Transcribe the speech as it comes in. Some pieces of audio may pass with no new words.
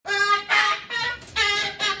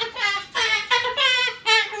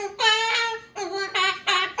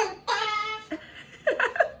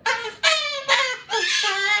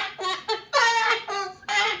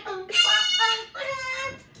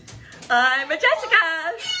Jessica.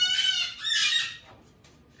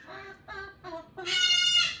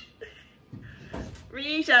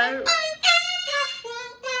 Misha.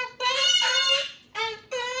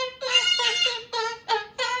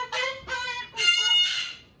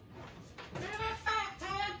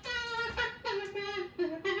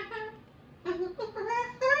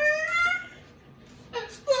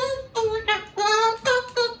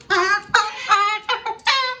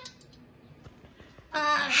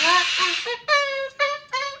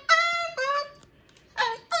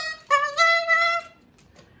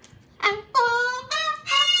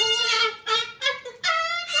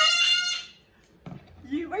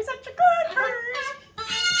 You are such a good bird.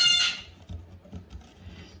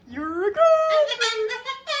 You're a good bird.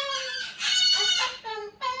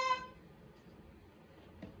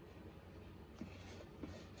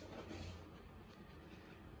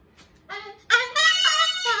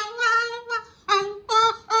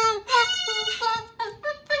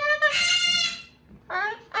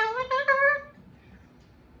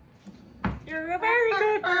 You're a very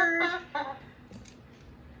good bird.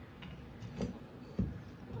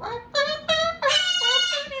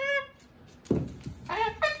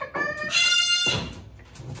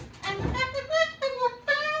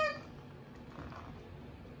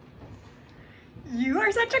 You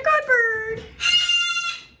are such a good bird.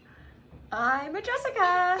 I'm a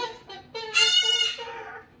Jessica.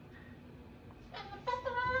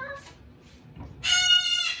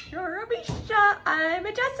 You're a Misha. I'm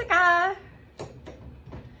a Jessica.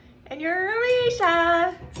 And you're a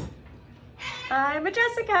Misha. I'm a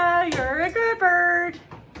Jessica. You're a good bird.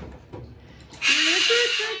 You're a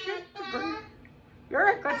good bird. You're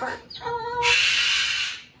a good bird.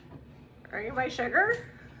 Are you my sugar?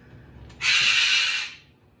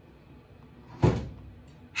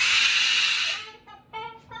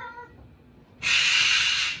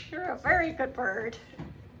 You're a very good bird.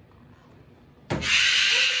 You're a good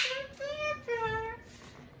bird.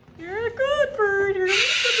 You're a good bird.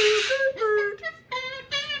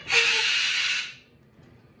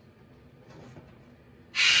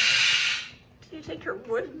 Do you take your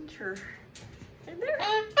wood and your in there?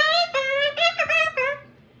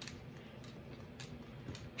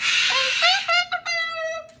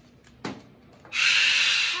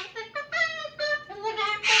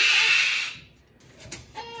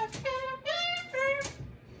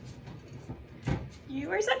 You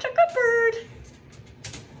are such a good bird.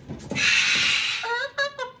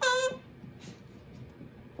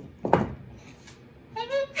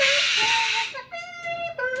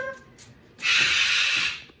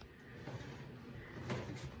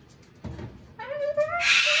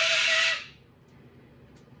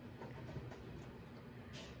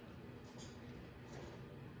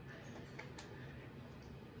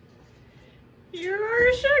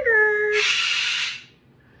 You're sugar.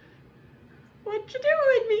 What you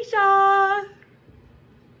doing, Misha?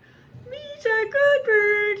 Misha, good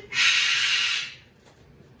bird.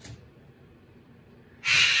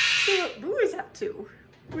 See what Boo is up to.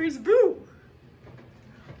 Where's Boo?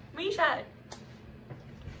 Misha.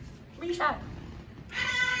 Misha.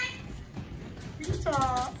 Misha.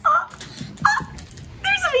 Oh,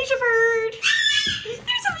 there's a Misha bird.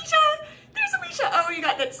 There's a Misha. There's a Misha. Oh, you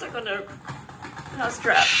got that stuck on the house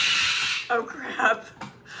trap. Oh, crap.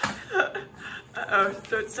 Uh-oh,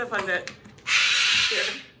 don't step on it. Here.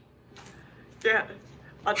 Yeah.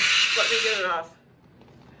 Let me get it off.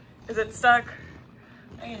 Is it stuck?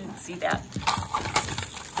 I didn't see that.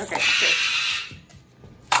 Okay, good.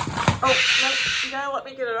 Oh, no, you gotta let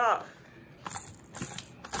me get it off.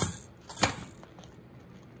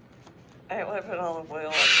 I don't want to put olive oil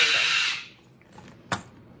on it.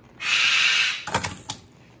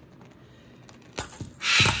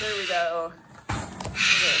 There we go.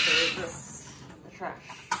 Okay, there's this in the trash.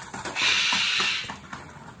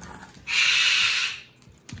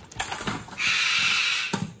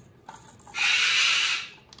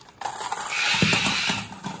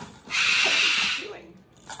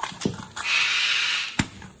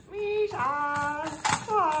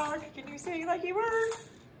 Say like you were. I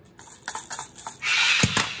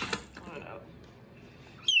don't know.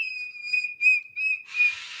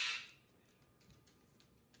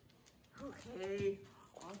 Okay,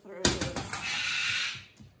 I'll throw it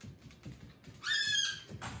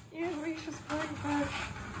in. Yeah, Misha's playing fetch.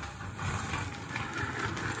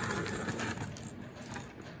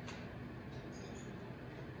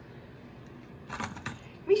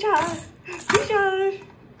 Misha! Misha!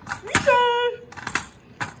 Misha!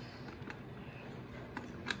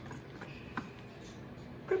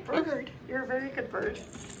 Good bird. You're a very good bird.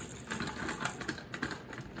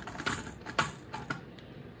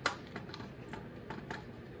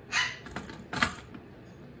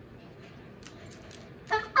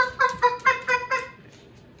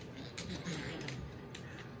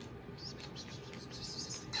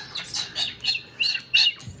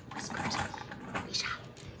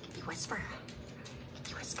 whisper?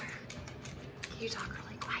 Can you whisper? Can you talk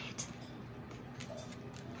really quiet?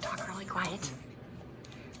 Talk really quiet.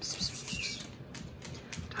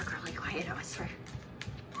 Talk really quiet and whisper.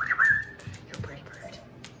 You're a pretty bird.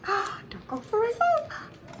 Don't go for my phone.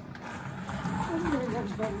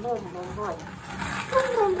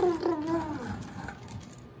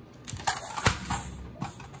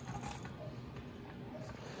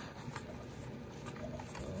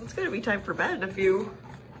 It's gonna be time for bed if you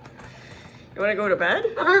wanna go to bed?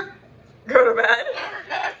 Go to bed?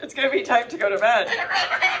 It's gonna be time to go to bed.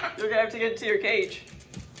 You're gonna have to get into your cage.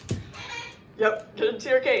 Yep, get into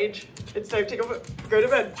your cage. It's time to go to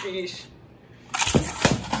bed, Fish.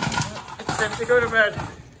 It's time to go to bed.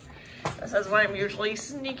 This is why I'm usually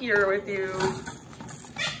sneakier with you.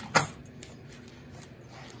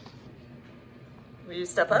 Will you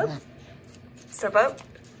step up? Step up?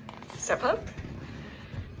 Step up?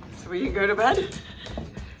 So will you go to bed?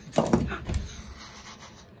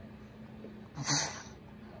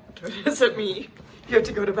 What does it mean? You have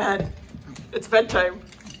to go to bed. It's bedtime.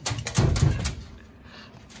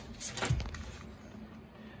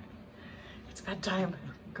 It's bedtime.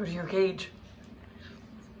 Go to your cage.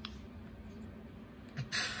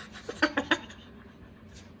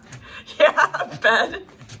 Yeah, bed.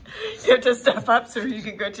 You have to step up so you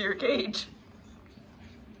can go to your cage.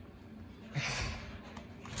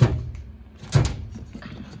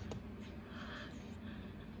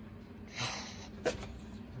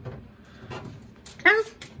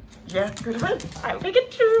 Yeah, go to bed. I'm gonna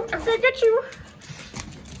get you. I'm gonna get you.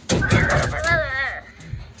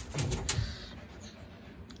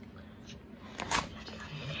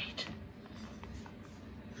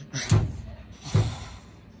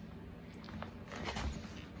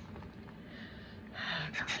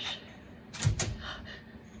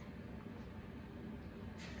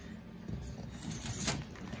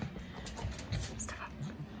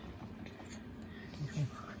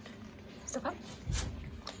 Step up.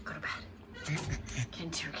 Go to bed. Get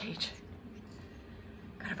into your cage.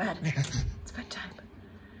 Go to bed. It's bedtime.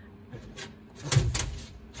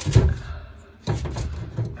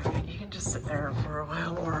 Okay, you can just sit there for a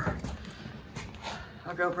while, or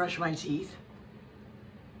I'll go brush my teeth.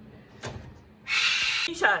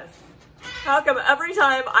 Misha, how come every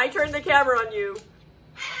time I turn the camera on you,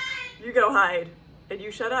 you go hide and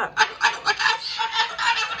you shut up?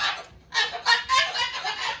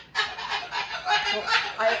 Well,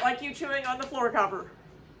 I like you chewing on the floor cover.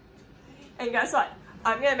 And guess what?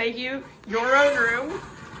 I'm gonna make you your own room,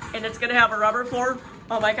 and it's gonna have a rubber floor.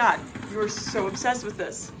 Oh my God, you are so obsessed with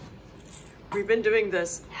this. We've been doing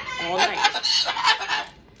this all night.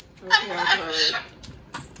 Okay, I'll throw it.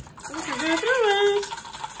 Okay, I'm gonna throw it.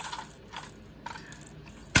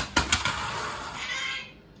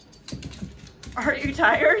 Are you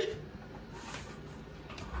tired?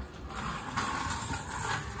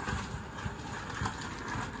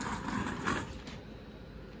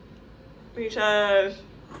 Misha.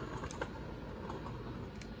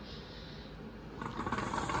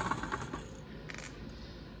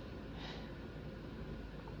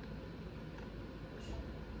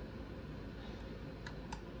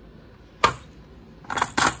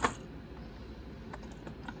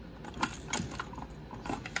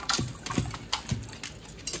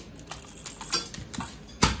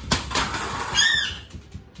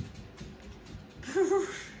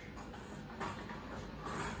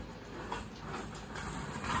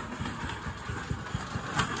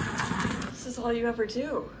 This is all you ever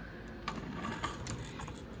do.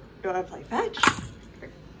 You wanna play fetch?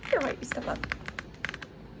 Here, wait, you step up.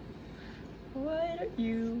 Why don't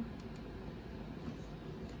you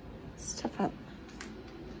step up?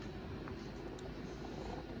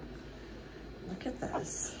 Look at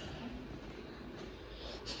this.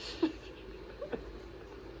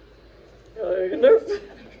 Nope.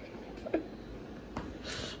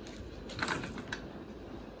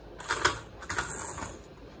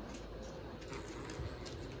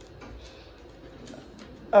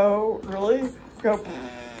 Oh, really? Go.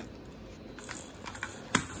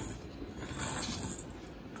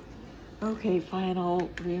 Okay, fine, I'll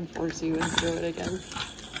reinforce you and do it again.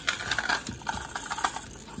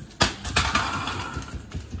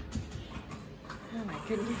 Oh my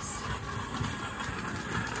goodness.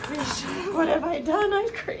 What have I done?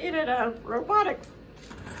 I've created a robotic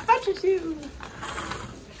Cockatoo.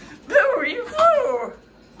 Boo, you flew!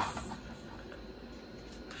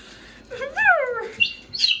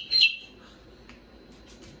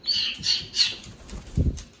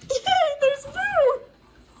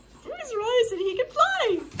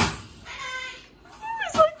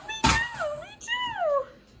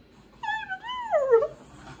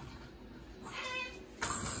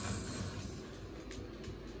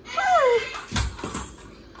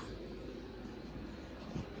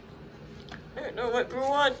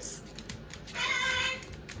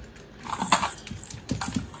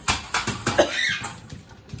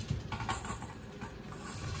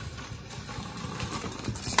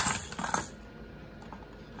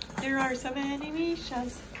 are so many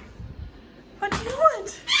Mishas. What do you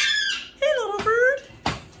want? Hey, little bird.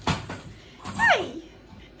 Hey.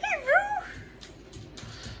 Hey, boo.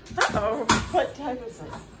 Uh-oh. What time is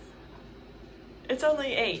it? It's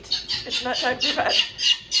only 8. It's not time for bed.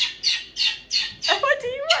 And what do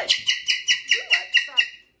you want? Boo wants stuff.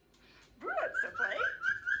 Boo wants to play.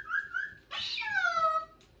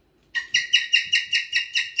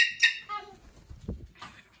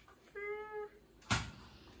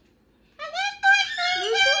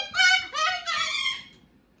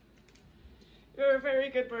 You're a very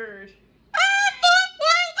good bird.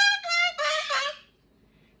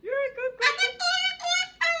 You're a good bird.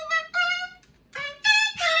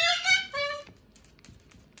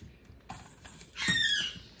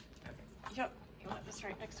 Yep, you want this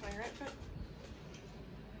right next to my right foot?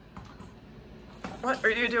 What are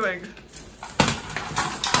you doing?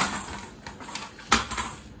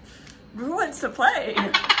 Who wants to play? Look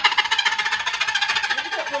at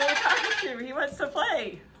that little cockatoo, he wants to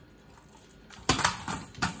play.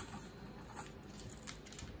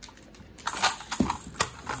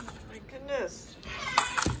 Goodness.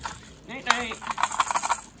 Night night.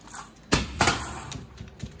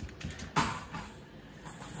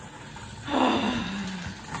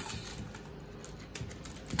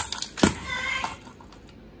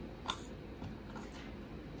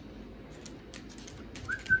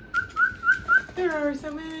 There are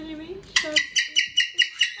so many Misha.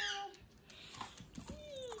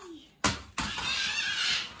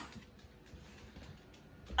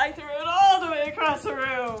 I threw it all the way across the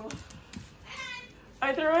room.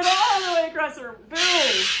 I threw it all the way across the room. Boo!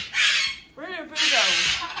 Where did Boo go?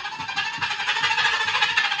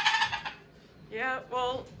 Yeah,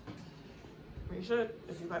 well, we should.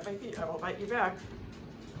 If you bite my feet, I will bite you back.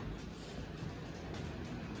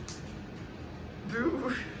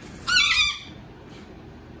 Boo.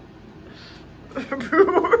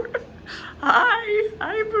 Boo. Hi.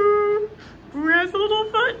 Hi, Boo. Boo has a little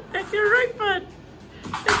foot. That's your right foot.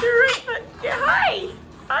 That's your right foot. Yeah, hi.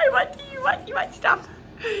 Hi, what do you want? You want stuff?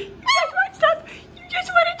 You guys want stuff? You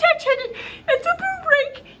just want attention. It's a boo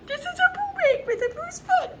break. This is a boo break with a boo's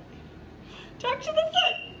foot. Talk to the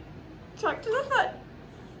foot. Talk to the foot.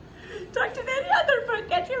 Talk to the other foot.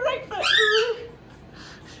 That's your right foot. Boo.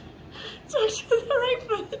 Talk to the right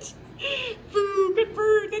foot. Boo, good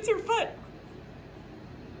bird. That's your foot.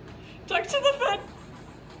 Talk to the foot.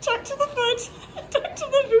 Talk to the foot. Talk to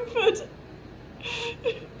the boo foot.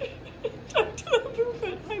 Talk to the boo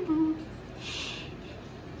foot. Hi, Boo.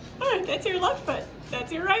 Alright, that's your left foot.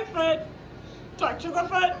 That's your right foot. Talk to the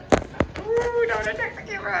foot. Ooh, don't attack the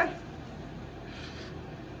camera.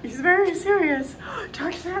 He's very serious.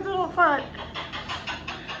 Talk to that little foot.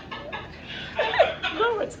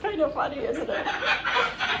 No, it's kind of funny, isn't it?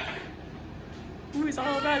 Ooh, he's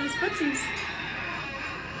all about his footsies.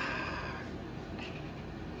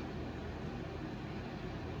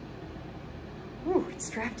 Ooh, it's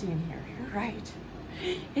drafty in here. You're right.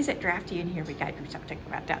 Is it drafty in here? We gotta do something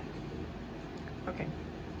about that. Okay,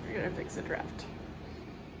 we're gonna fix the draft.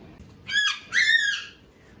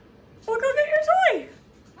 Well, go get your toy.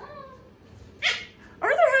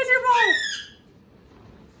 Arthur has your ball.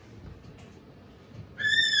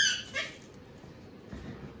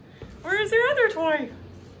 Where is your other toy?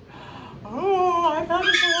 Oh, I found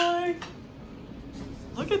a toy.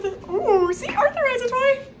 Look at this. Ooh, see, Arthur has a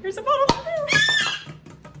toy. Here's a bottle for you.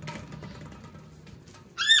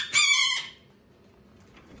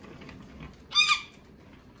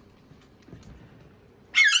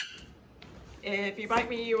 If you bite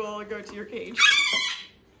me, you will go to your cage.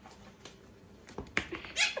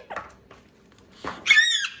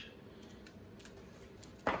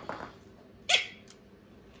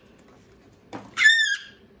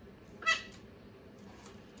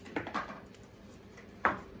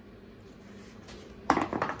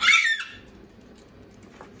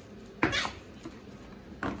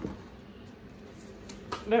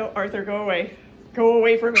 No, Arthur, go away. Go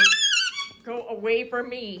away from me. Go away from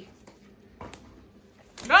me.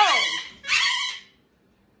 No!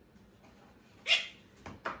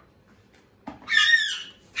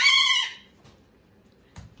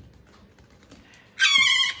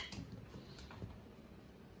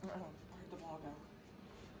 Where'd the ball go?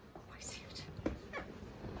 Oh, I see it.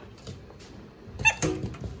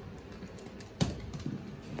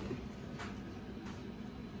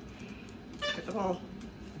 Get the ball.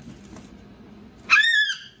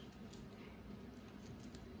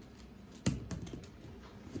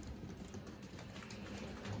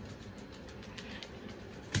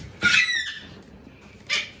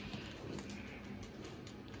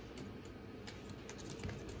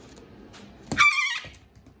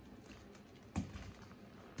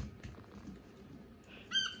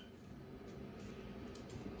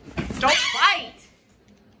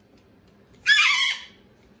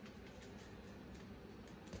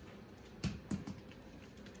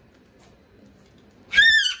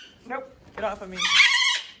 off of me.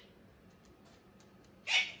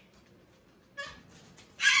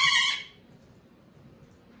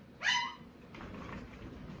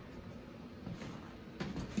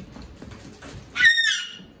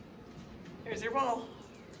 Here's your ball.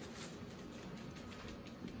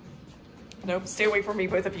 Nope, stay away from me,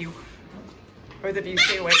 both of you. Both of you,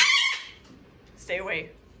 stay away. Stay away.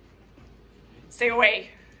 Stay away.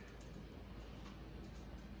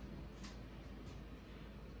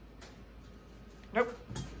 Nope.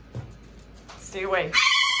 Stay away.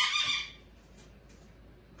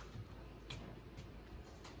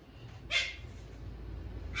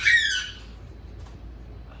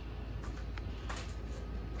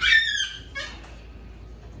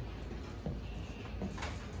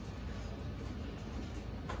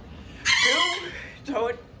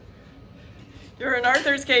 Don't. You're in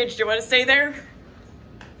Arthur's cage. Do you want to stay there?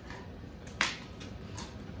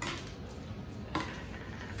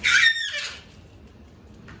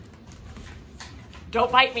 Don't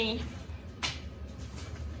bite me.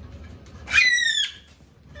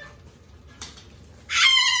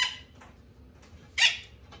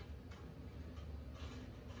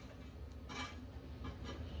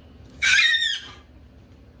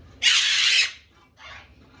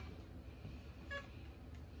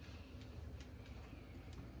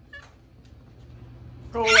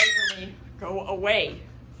 Go away from me. Go away.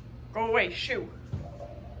 Go away. Shoo.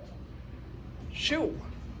 Shoo.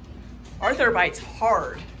 Arthur bites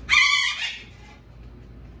hard.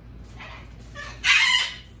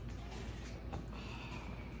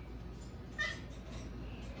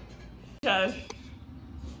 It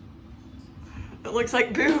looks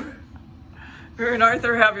like Boo and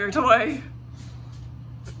Arthur have your toy.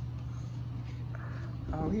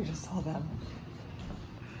 Oh, you just saw them.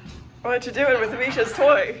 What you doing with Misha's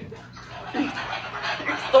toy? You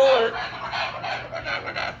stole it.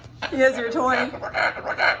 He has your toy.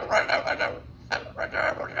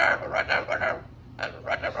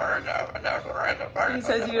 He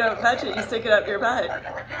says you don't touch it, you stick it up your butt.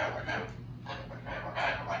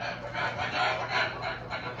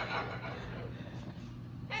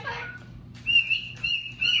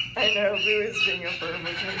 I know, Boo is being a firm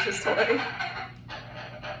with Misha's toy.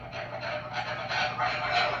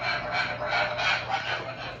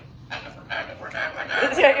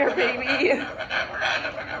 Is that your baby?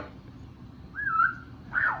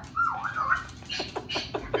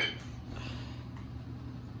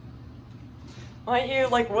 Why don't you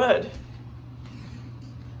like wood?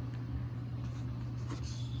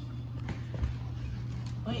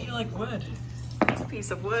 Why don't you like wood? It's a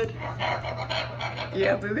piece of wood.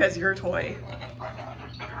 Yeah, Boo has your toy.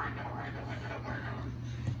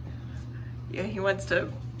 Yeah, he wants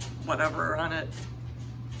to whatever on it.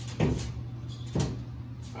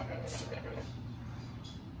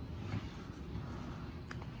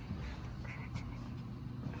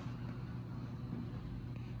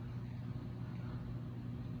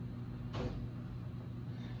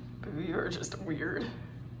 You're just weird.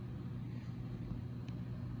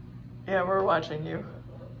 Yeah, we're watching you.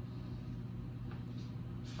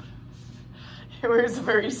 He wears a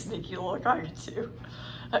very sneaky little cockatoo.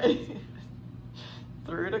 I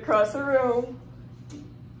threw it across the room.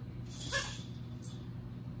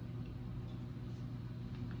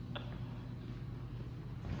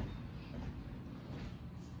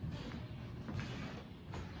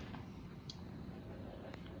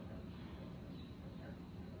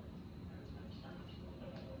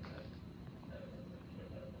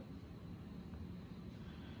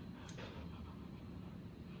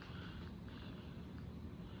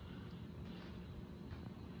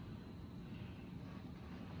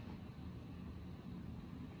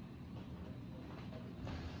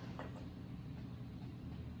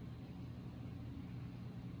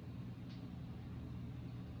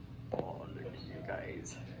 Oh, look at you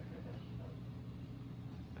guys.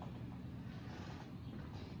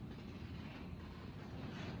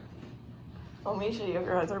 Oh, Misha, you have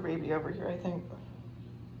your other baby over here, I think.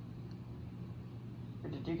 Or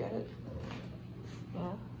did you get it?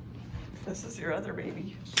 Yeah. This is your other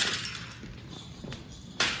baby.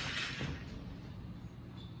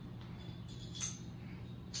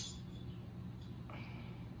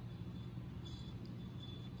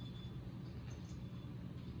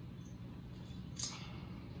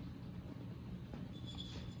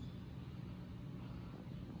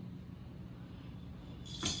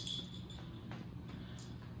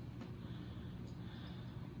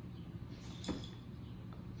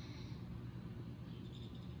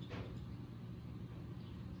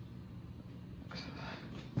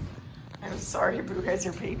 I'm sorry, Boo has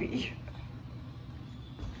your baby.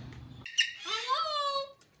 Hello?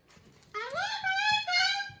 Hello?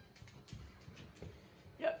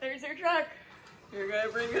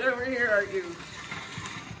 over here are you?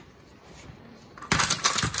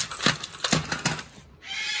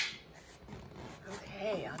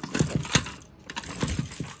 Okay, I'll take it.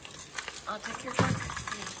 I'll take your truck.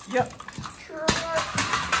 Yep. Sure.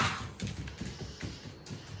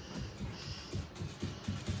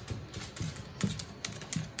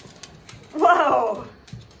 Whoa!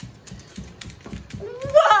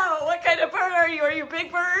 Whoa! What kind of bird are you? Are you a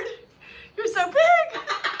big bird? You're so big! You're so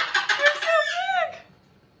big!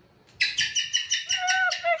 You're a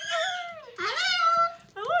big bird! Hello!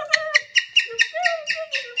 Hello there! You're very big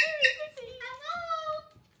and you're very busy! Hello!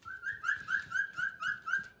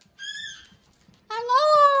 Hello!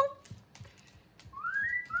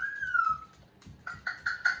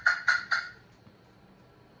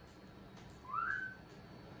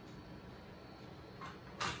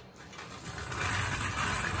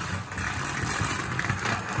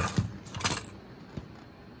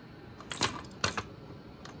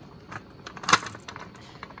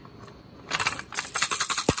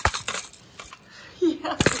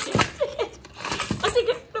 Yeah, I'll take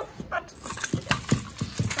it. No, not.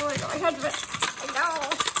 Oh my god, I had to. I know.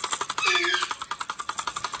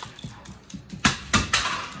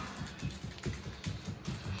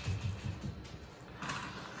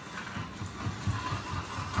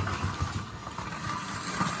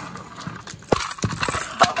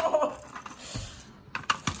 Oh.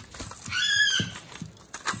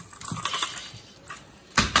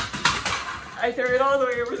 I threw it all the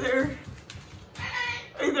way over there.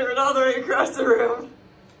 I threw it all the way across the room.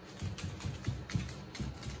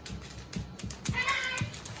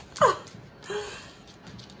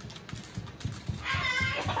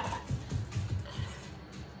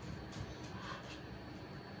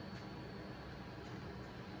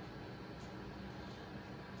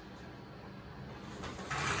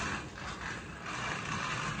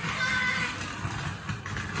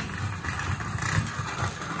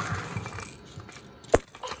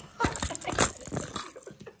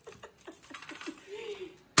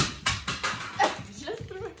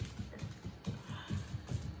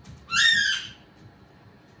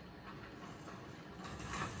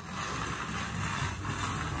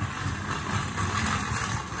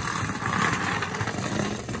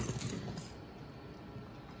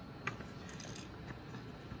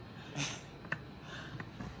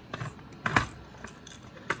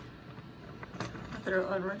 Throw it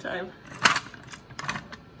one more time.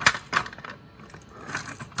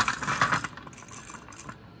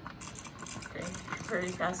 Okay, very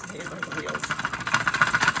fascinated by the wheels.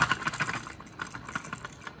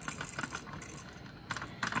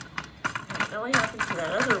 And it only happened to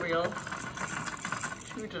that other wheel.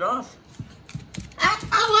 Chewed it off.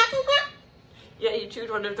 Yeah, you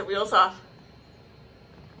chewed one of the wheels off.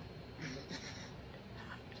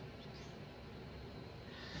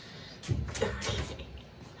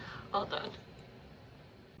 All done.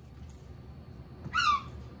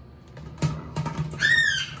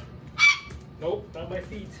 Nope, not my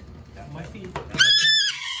feet. Not my feet. Not my feet.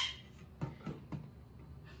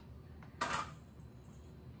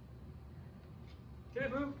 Get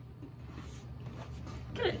it, Boo.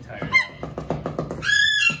 Get it. I'm tired.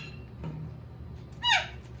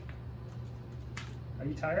 Are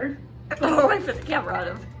you tired? Oh, I put the camera on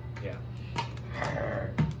him. Yeah.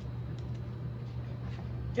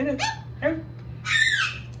 Get it. Here.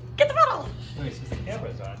 Get the bottle. No, he says the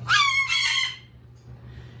camera's on.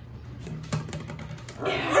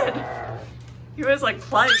 He was like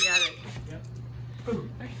flying at it. Yep. Boo.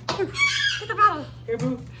 Get the bottle. Here,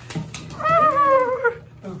 Boo. Boo.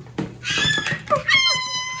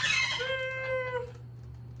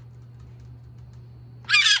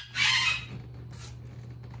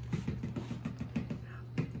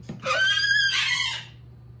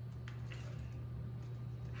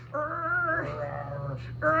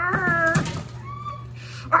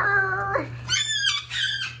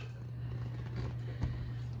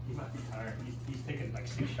 He might be tired. He's taking like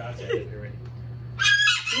 6 shots at it already.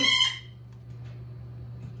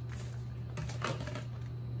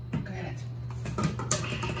 Go ahead.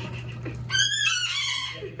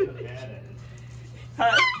 You have to get him mad at it.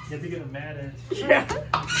 Huh? You have to get him mad at it. Yeah.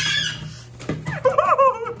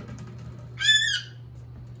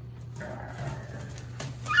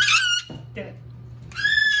 Get it.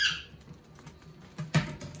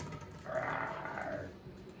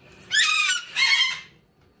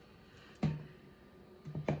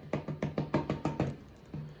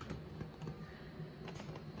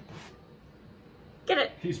 Get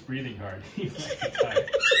it. He's breathing hard. He's like tired.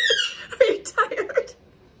 Are you tired?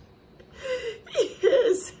 He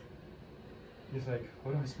is. He's like,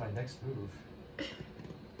 what is my next move?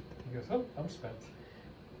 He goes, oh, I'm spent.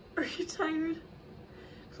 Are you tired?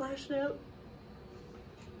 Flash nap?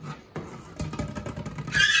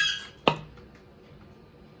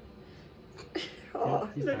 Oh,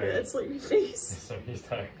 he's look at tired. that sleepy face. So he's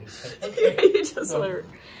tired. You just want to.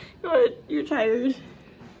 What? You're tired.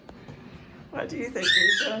 What do you think,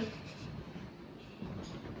 Misha?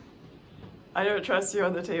 I don't trust you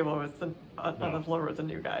on the table with the on the floor with the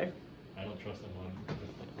new guy. I don't trust him on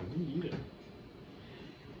me either.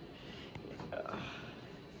 Yeah.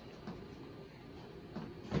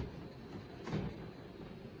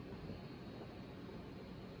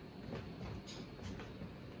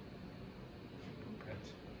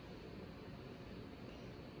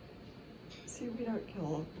 See, we don't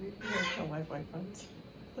kill my boyfriends.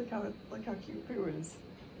 Look how cute Boo is.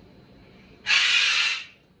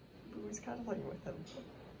 Boo is cuddling with him.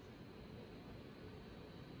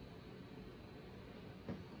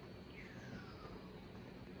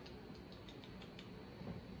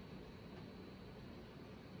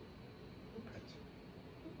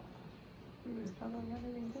 Boo is cuddling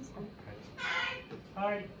underneath this one.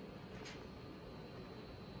 Hi.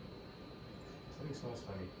 Something smells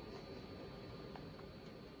funny.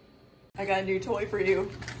 I got a new toy for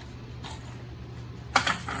you.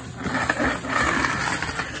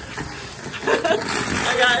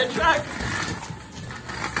 I got a truck.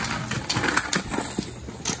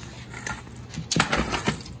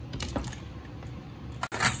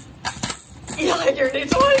 You like your new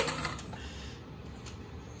toy?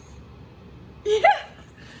 Yeah.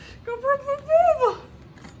 Go boom, boom, boom.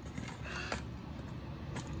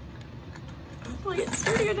 Hopefully it's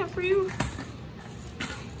sturdy enough for you.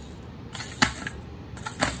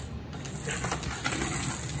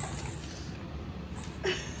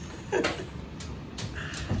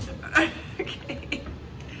 Okay.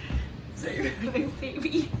 So you're a new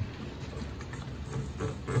baby.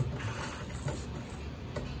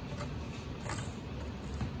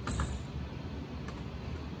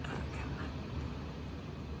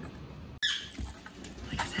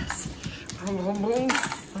 Look at this. Boom, boom, boom.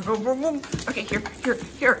 Boom, boom, boom. Okay,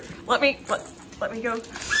 here. Let me go.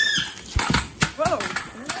 Whoa,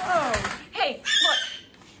 whoa. Hey, look.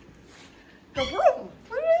 Go boom.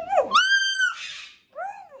 Boom.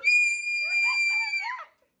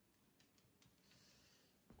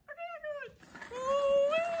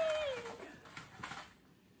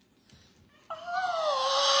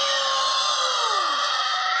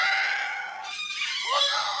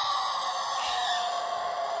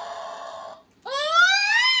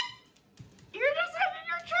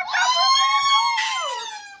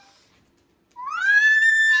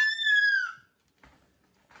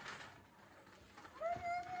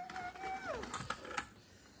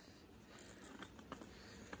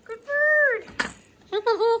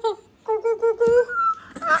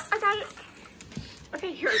 I got it.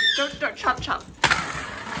 Okay, here, don't chomp.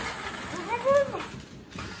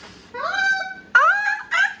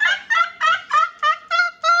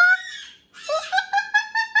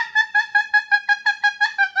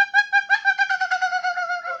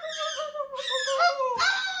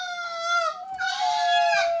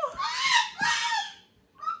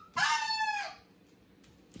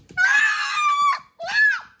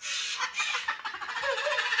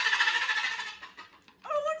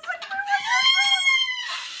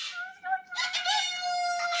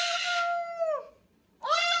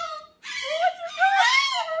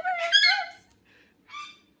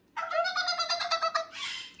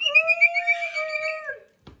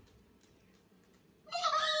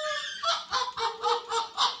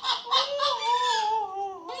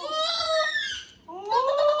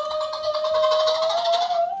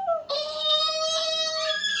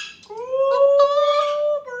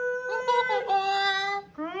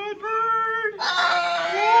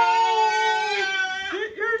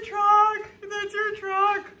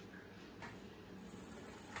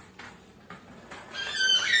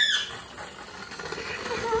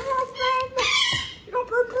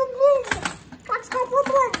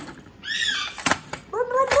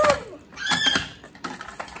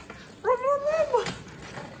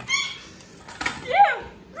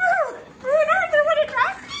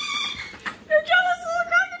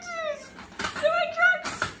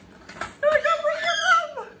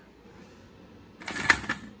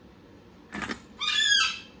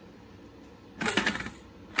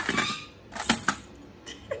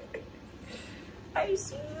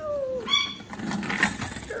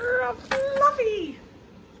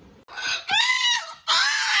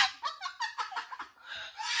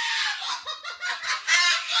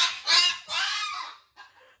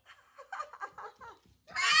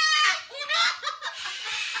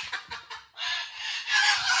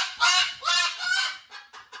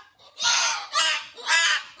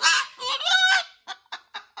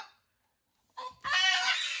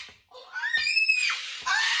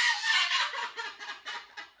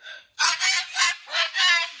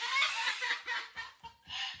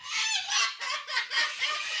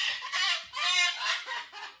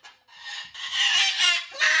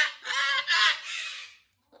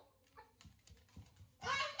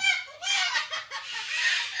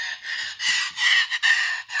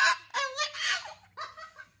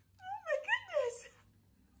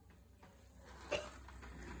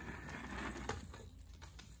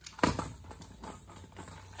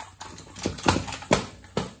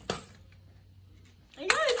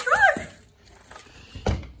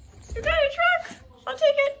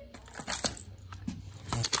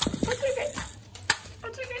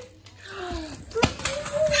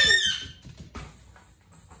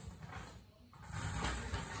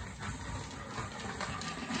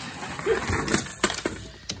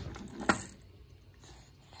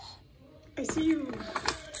 I see you.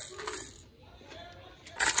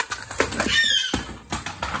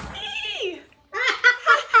 Hey! La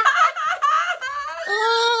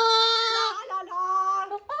la la.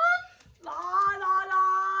 La la la.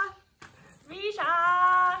 Misha.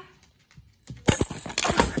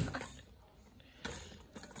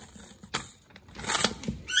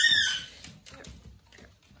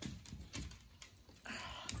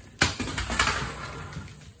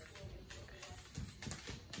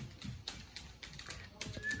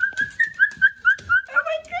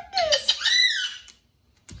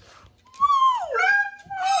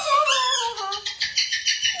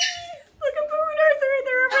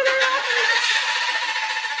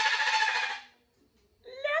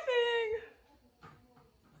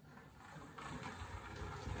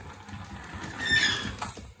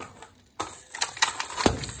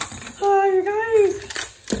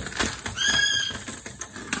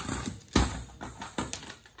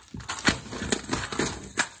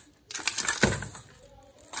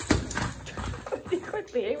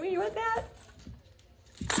 Baby, you want that?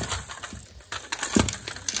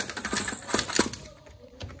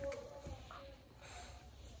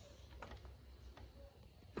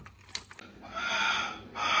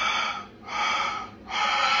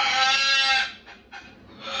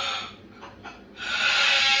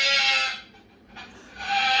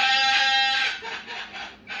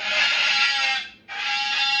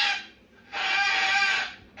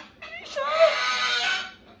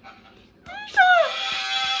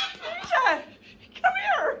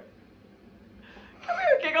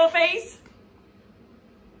 Face.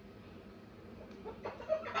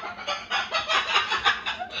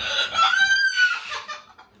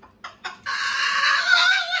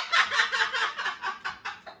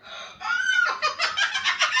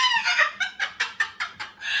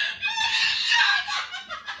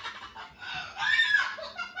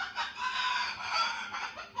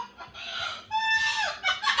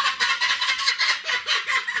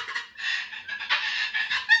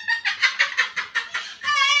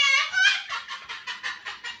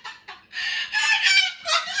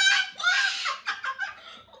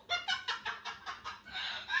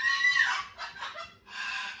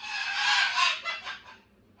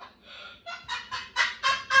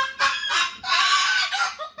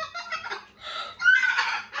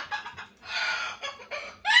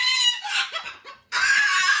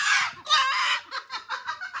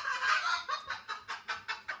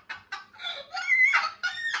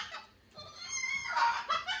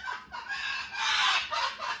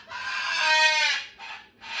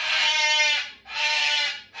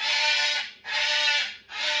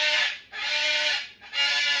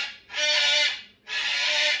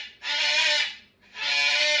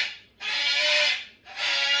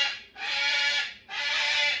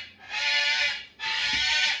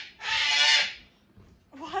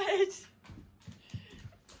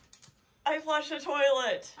 I flushed the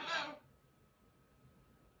toilet.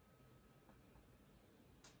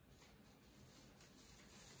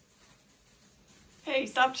 Hey,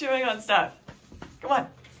 stop chewing on stuff. Come on,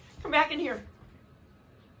 come back in here.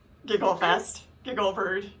 Giggle fest, giggle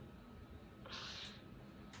bird.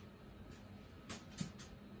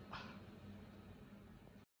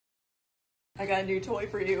 I got a new toy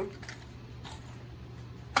for you.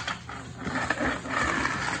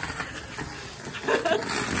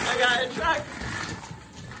 I got a truck.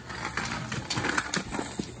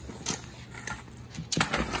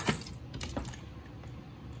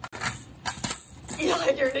 You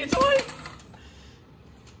like your new toy?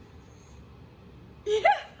 Yeah.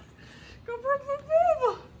 Go boom, boom,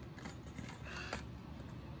 boom.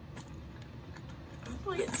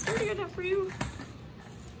 Hopefully it's sturdy enough for you.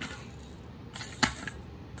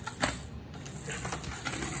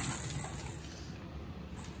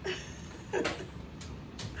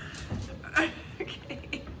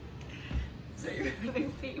 Okay. So you're a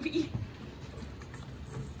new baby.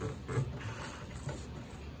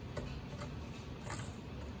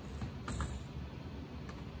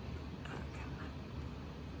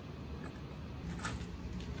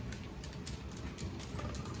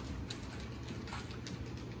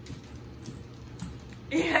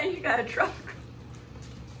 Yeah, you got a truck.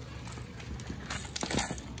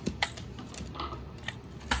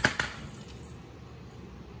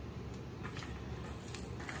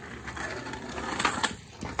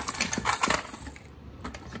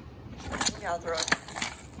 Yeah, I'll throw it.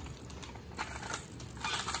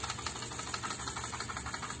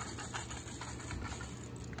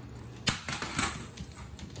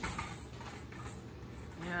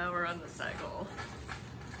 Yeah, we're on the cycle.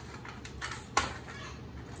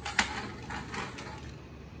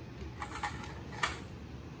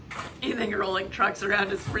 You think rolling trucks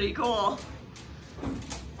around is pretty cool.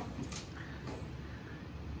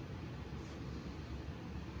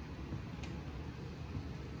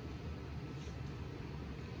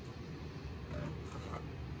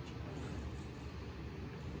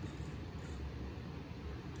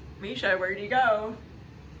 Misha, where'd you go?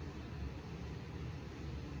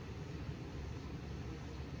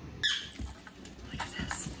 Look at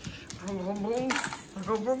this. Boom, boom, boom.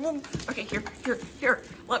 Boom, boom, boom. Okay, here.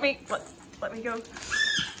 Let me go.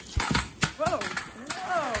 Whoa,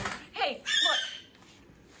 whoa. Hey, look.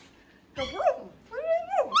 Go boom.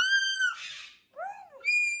 Boom.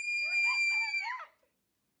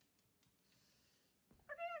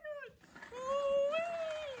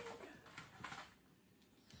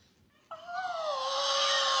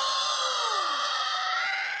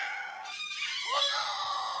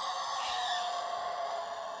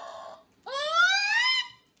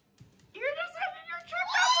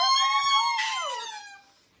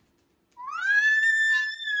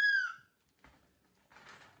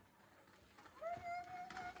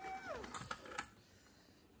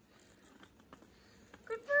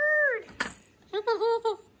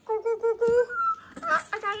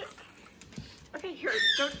 I got it. Okay, here,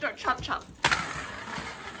 don't chop.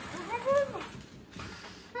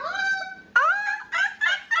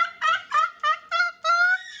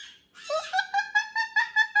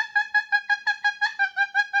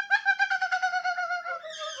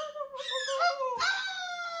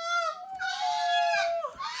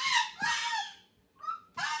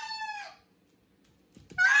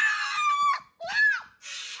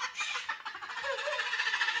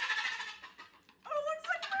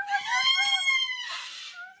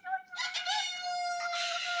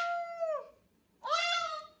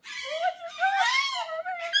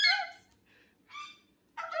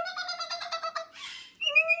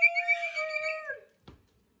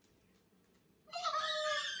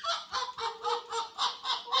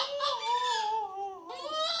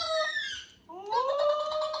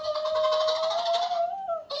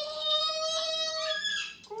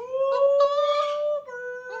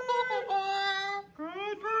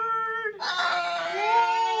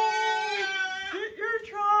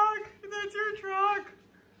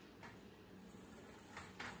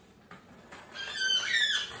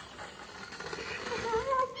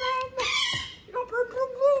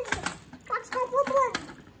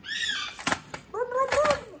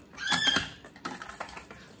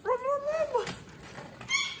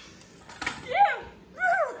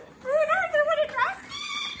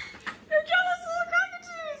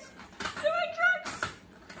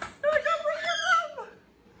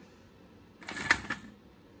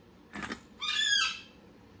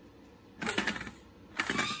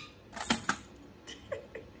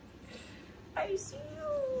 I see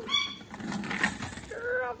you.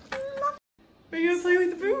 You're a fluff. Are you gonna play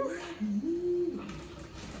with the boo?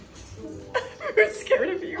 Boo's scared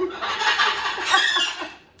of you.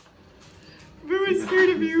 Boo is scared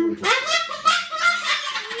of you. Yeah,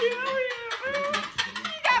 Boo.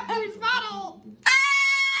 You got Boo's bottle.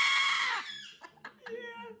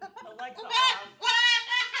 Yeah. Alexa off.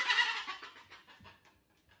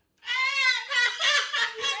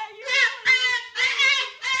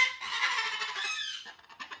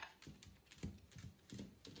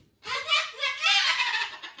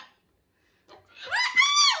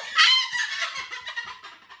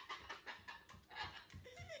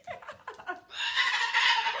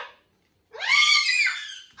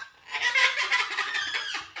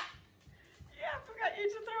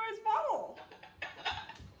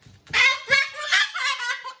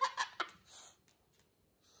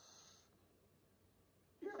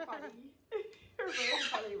 You're a very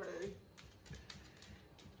funny bird.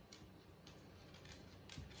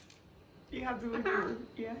 You have Boo with you.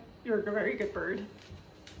 Yeah, you're a very good bird.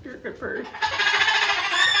 You're a good bird.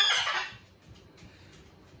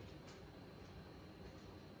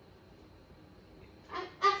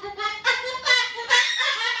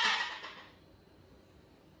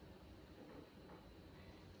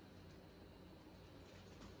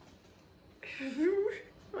 Boo,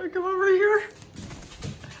 wanna come over here?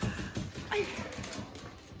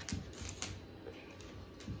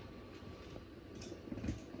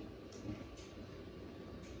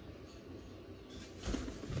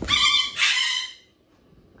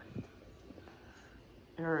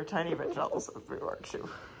 You're a tiny bit jealous of Boo, aren't you?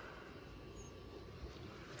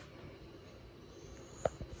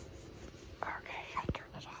 Okay, I turn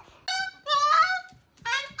it off.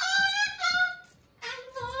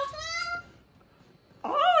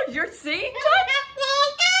 Oh, you're seeing that?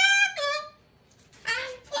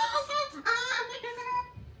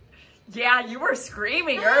 Yeah, you were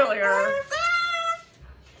screaming earlier.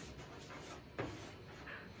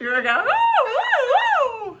 You were going, woo,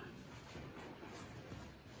 woo, woo.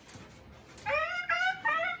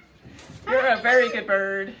 You're a very good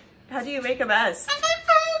bird. How do you make a mess?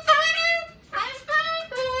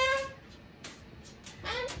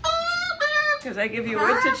 Because I give you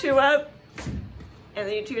wood to chew up, and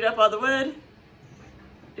then you chewed up all the wood.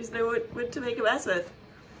 There's no wood to make a mess with.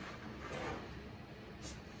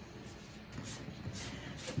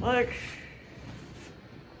 Look.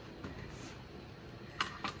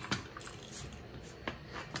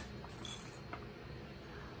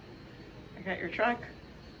 I got your truck.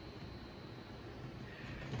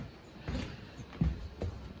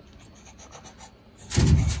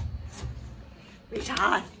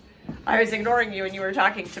 Misha, I was ignoring you and you were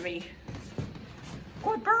talking to me.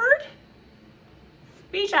 Good bird.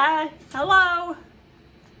 Misha, hello.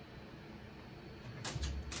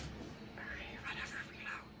 Okay, run over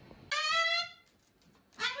Milo.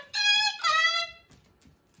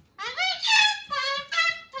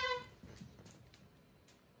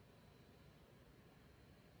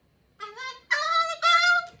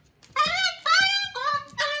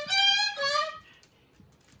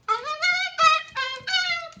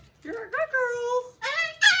 You're a good girl.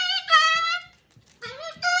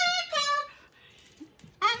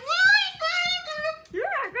 You're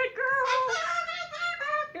a good girl.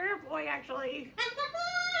 You're a boy, actually.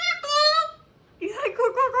 You're a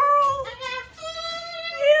good girl.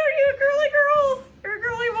 You're a girly girl. You're a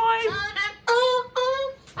girly boy.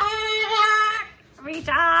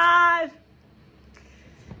 Misha.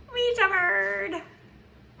 Misha bird.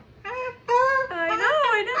 I know,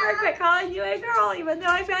 I never quit calling you a girl, even though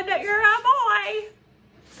I found out you're a boy.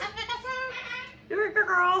 You're a good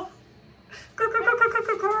girl. Good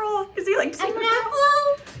girl. Is he like saying good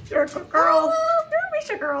girl? You're a good girl. You're a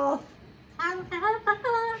Misha girl.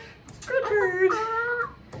 Good bird.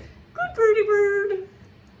 Good birdie bird.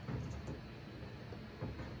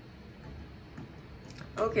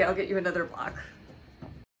 Okay, I'll get you another block.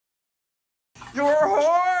 You're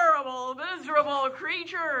horrible, miserable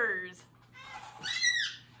creatures.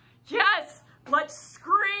 Yes, let's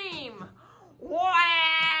scream. Wah!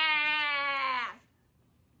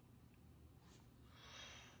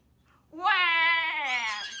 Wah!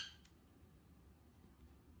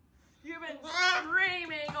 You've been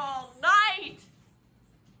screaming all night.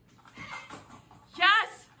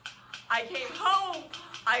 Yes, I came home.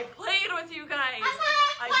 I played with you guys.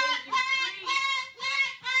 I gave you treats.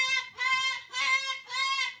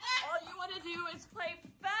 All you want to do is play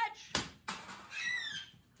fetch.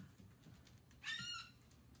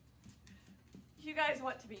 You guys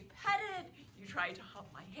want to be petted. You try to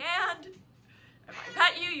hump my hand. If I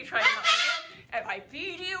pet you, you try to hump my hand. If I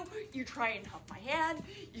feed you, you try and hump my hand.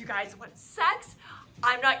 You guys want sex.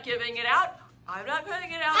 I'm not giving it out. I'm not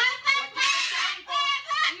putting it out. What do you think for?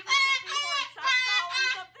 You mistake me for a sex doll or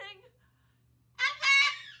something?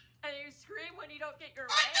 And you scream when you don't get your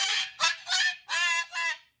way?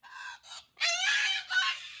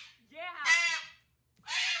 Yeah.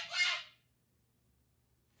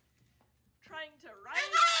 Trying to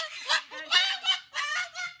write.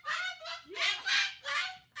 Yeah.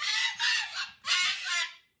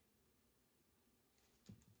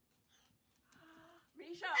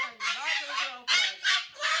 Misha, I'm not your girlfriend.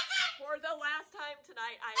 For the last time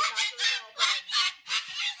tonight, I am not your girlfriend.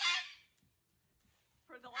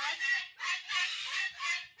 For the last...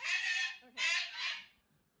 Okay.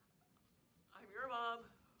 I'm your mom.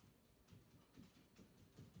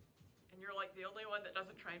 And you're like the only one that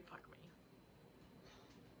doesn't try and fuck me.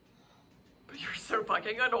 You're so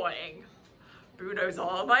fucking annoying. Boo knows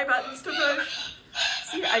all my buttons to push.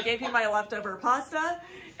 See, I gave you my leftover pasta,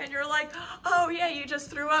 and you're like, oh yeah, you just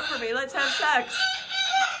threw up for me, let's have sex.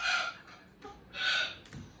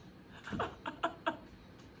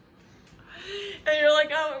 And you're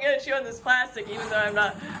like, oh, I'm gonna chew on this plastic, even though I'm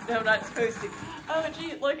not supposed to. Oh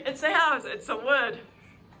gee, look, it's a house, it's some wood.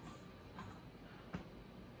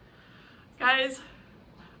 Guys,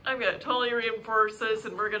 I'm gonna totally reinforce this,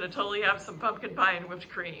 and we're gonna totally have some pumpkin pie and whipped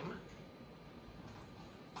cream.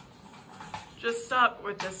 Just stop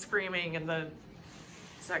with the screaming and the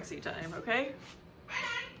sexy time, okay?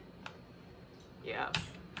 Yeah.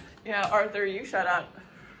 Yeah, Arthur, you shut up.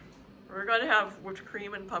 We're gonna have whipped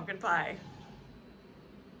cream and pumpkin pie.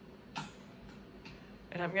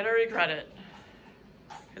 And I'm gonna regret it.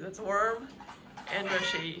 Because it's warm and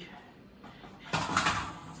mushy.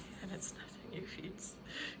 And it's nothing you feed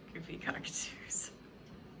goofy cockatoos.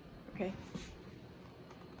 Okay?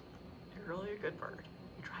 You're really a good bird.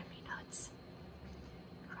 You drive me nuts.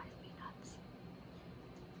 You drive me nuts.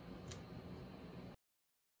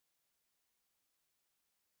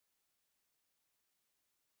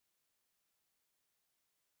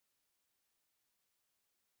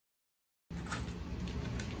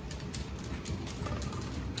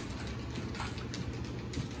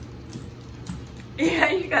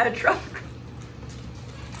 Yeah, you got a truck.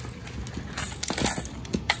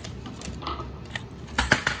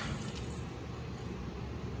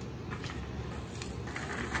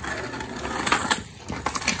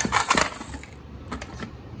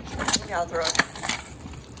 I'll throw it.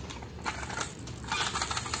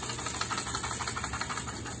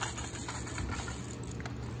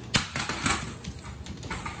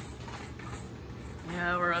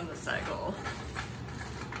 Yeah, we're on the cycle.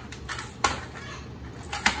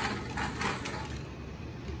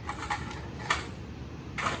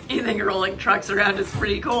 You think rolling trucks around is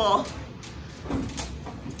pretty cool.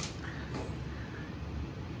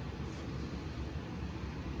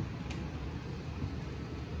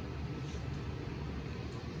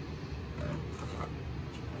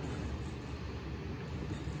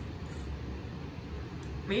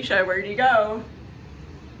 Misha, where'd you go?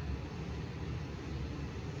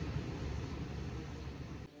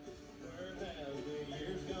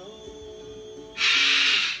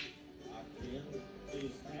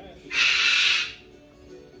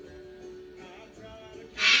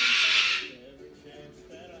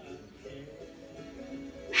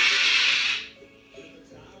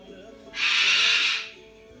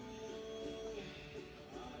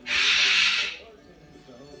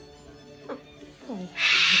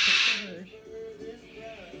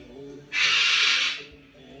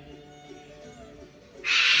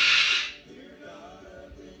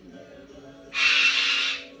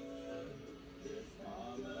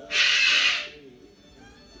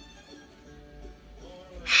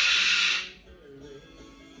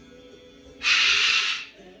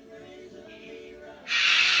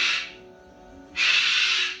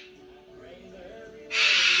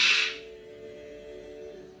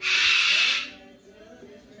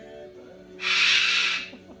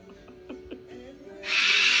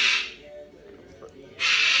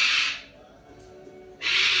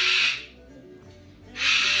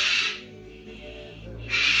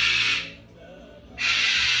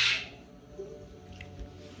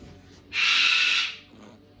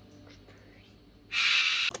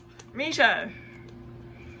 Misha!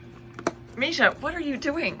 Misha, what are you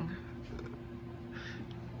doing?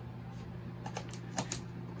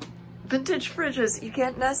 Vintage fridges, you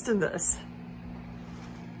can't nest in this.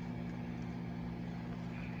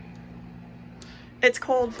 It's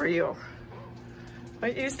cold for you.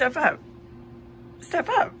 Why don't you step up? Step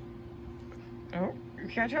up. Oh, you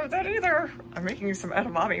can't have that either. I'm making some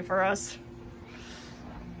edamame for us.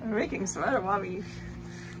 I'm making some edamame.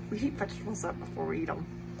 We heat vegetables up before we eat them.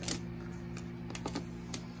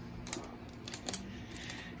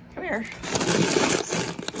 Come here.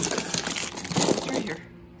 It's right here.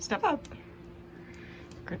 Step up.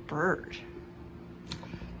 Good bird.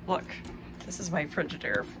 Look, this is my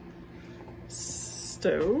Frigidaire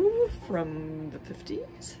stove from the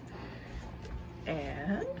 50s.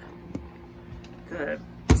 And the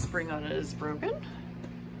spring on it is broken.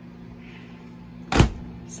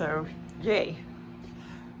 So, yay.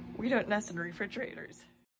 We don't nest in refrigerators.